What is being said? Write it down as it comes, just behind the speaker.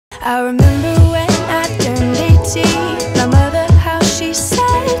I remember when I turned 18, my mother, how she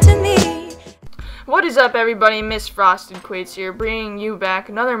said to me. What is up, everybody? Miss Frosted Quates here, bringing you back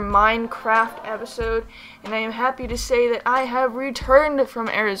another Minecraft episode, and I am happy to say that I have returned from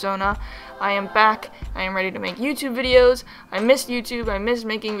Arizona. I am back. I am ready to make YouTube videos. I missed YouTube, I missed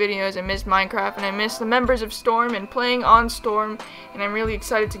making videos, I missed Minecraft, and I missed the members of Storm and playing on Storm, and I'm really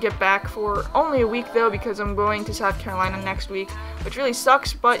excited to get back for only a week though, because I'm going to South Carolina next week, which really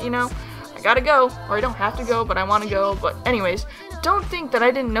sucks, but you know, I gotta go, or I don't have to go, but I want to go. But anyways, don't think that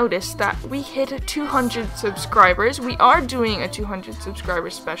I didn't notice that we hit 200 subscribers. We are doing a 200 subscriber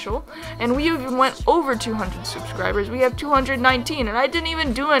special, and we even went over 200 subscribers. We have 219, and I didn't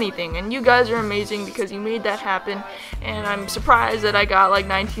even do anything, and you guys are amazing because you made that happen, and I'm surprised that I got like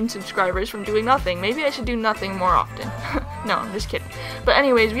 19 subscribers from doing nothing. Maybe I should do nothing more often. No, I'm just kidding. But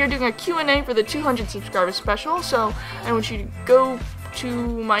anyways, we are doing a Q&A for the 200 subscriber special, so I want you to go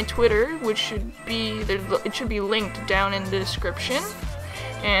to my Twitter, which should be there. It should be linked down in the description,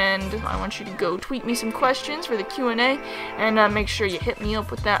 and I want you to go tweet me some questions for the Q&A, and make sure you hit me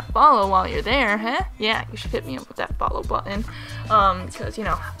up with that follow while you're there, huh? Yeah, you should hit me up with that follow button, because you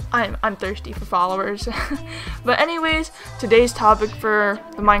know I'm thirsty for followers. But anyways, today's topic for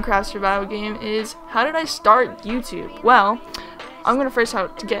the Minecraft survival game is how did I start YouTube? Well, I'm gonna first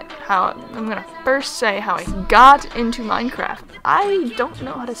say how I got into Minecraft. I don't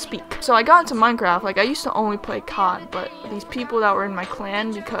know how to speak. So I got into Minecraft, like I used to only play COD, but these people that were in my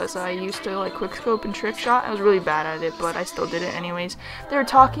clan, because I used to like quickscope and trick shot, I was really bad at it, but I still did it anyways. They were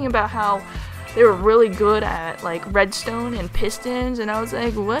talking about how they were really good at like redstone and pistons, and I was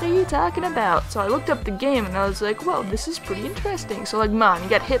like, what are you talking about? So I looked up the game and I was like, whoa, this is pretty interesting. So like, Mom, you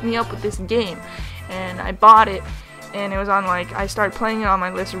gotta hit me up with this game, and I bought it. And it was on, like, I started playing it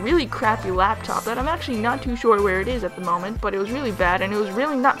on this really crappy laptop that I'm actually not too sure where it is at the moment, but it was really bad, and it was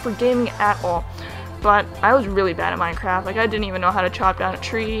really not for gaming at all. But I was really bad at Minecraft. Like, I didn't even know how to chop down a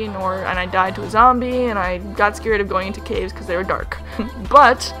tree, and I died to a zombie, and I got scared of going into caves because they were dark.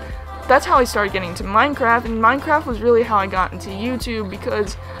 But that's how I started getting into Minecraft, and Minecraft was really how I got into YouTube,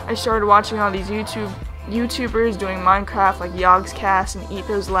 because I started watching all these YouTubers doing Minecraft, like Yogscast and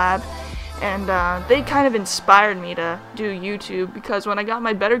Ethos Lab. And they kind of inspired me to do YouTube, because when I got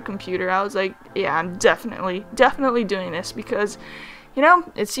my better computer, I was like, yeah, I'm definitely doing this, because, you know,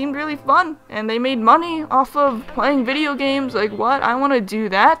 it seemed really fun, and they made money off of playing video games. Like, what? I want to do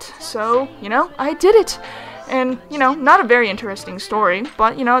that. So, you know, I did it. And, you know, not a very interesting story,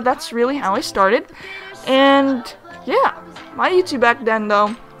 but, you know, that's really how I started. And, yeah, my YouTube back then,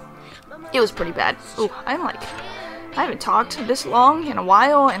 though, it was pretty bad. Ooh, I haven't talked this long in a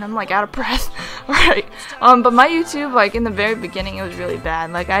while, and I'm like out of breath. Alright, but my YouTube, like in the very beginning, it was really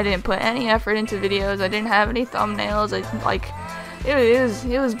bad. Like, I didn't put any effort into videos, I didn't have any thumbnails, it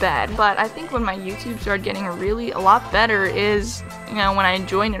was bad. But I think when my YouTube started getting a lot better is, you know, when I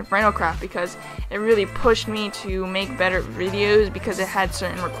joined InfernoCraft, because it really pushed me to make better videos because it had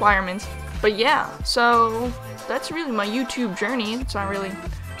certain requirements. But yeah, so that's really my YouTube journey. It's not really...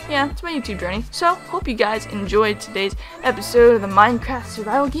 yeah, it's my YouTube journey. So, hope you guys enjoyed today's episode of the Minecraft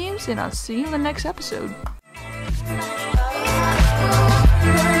survival games, and I'll see you in the next episode.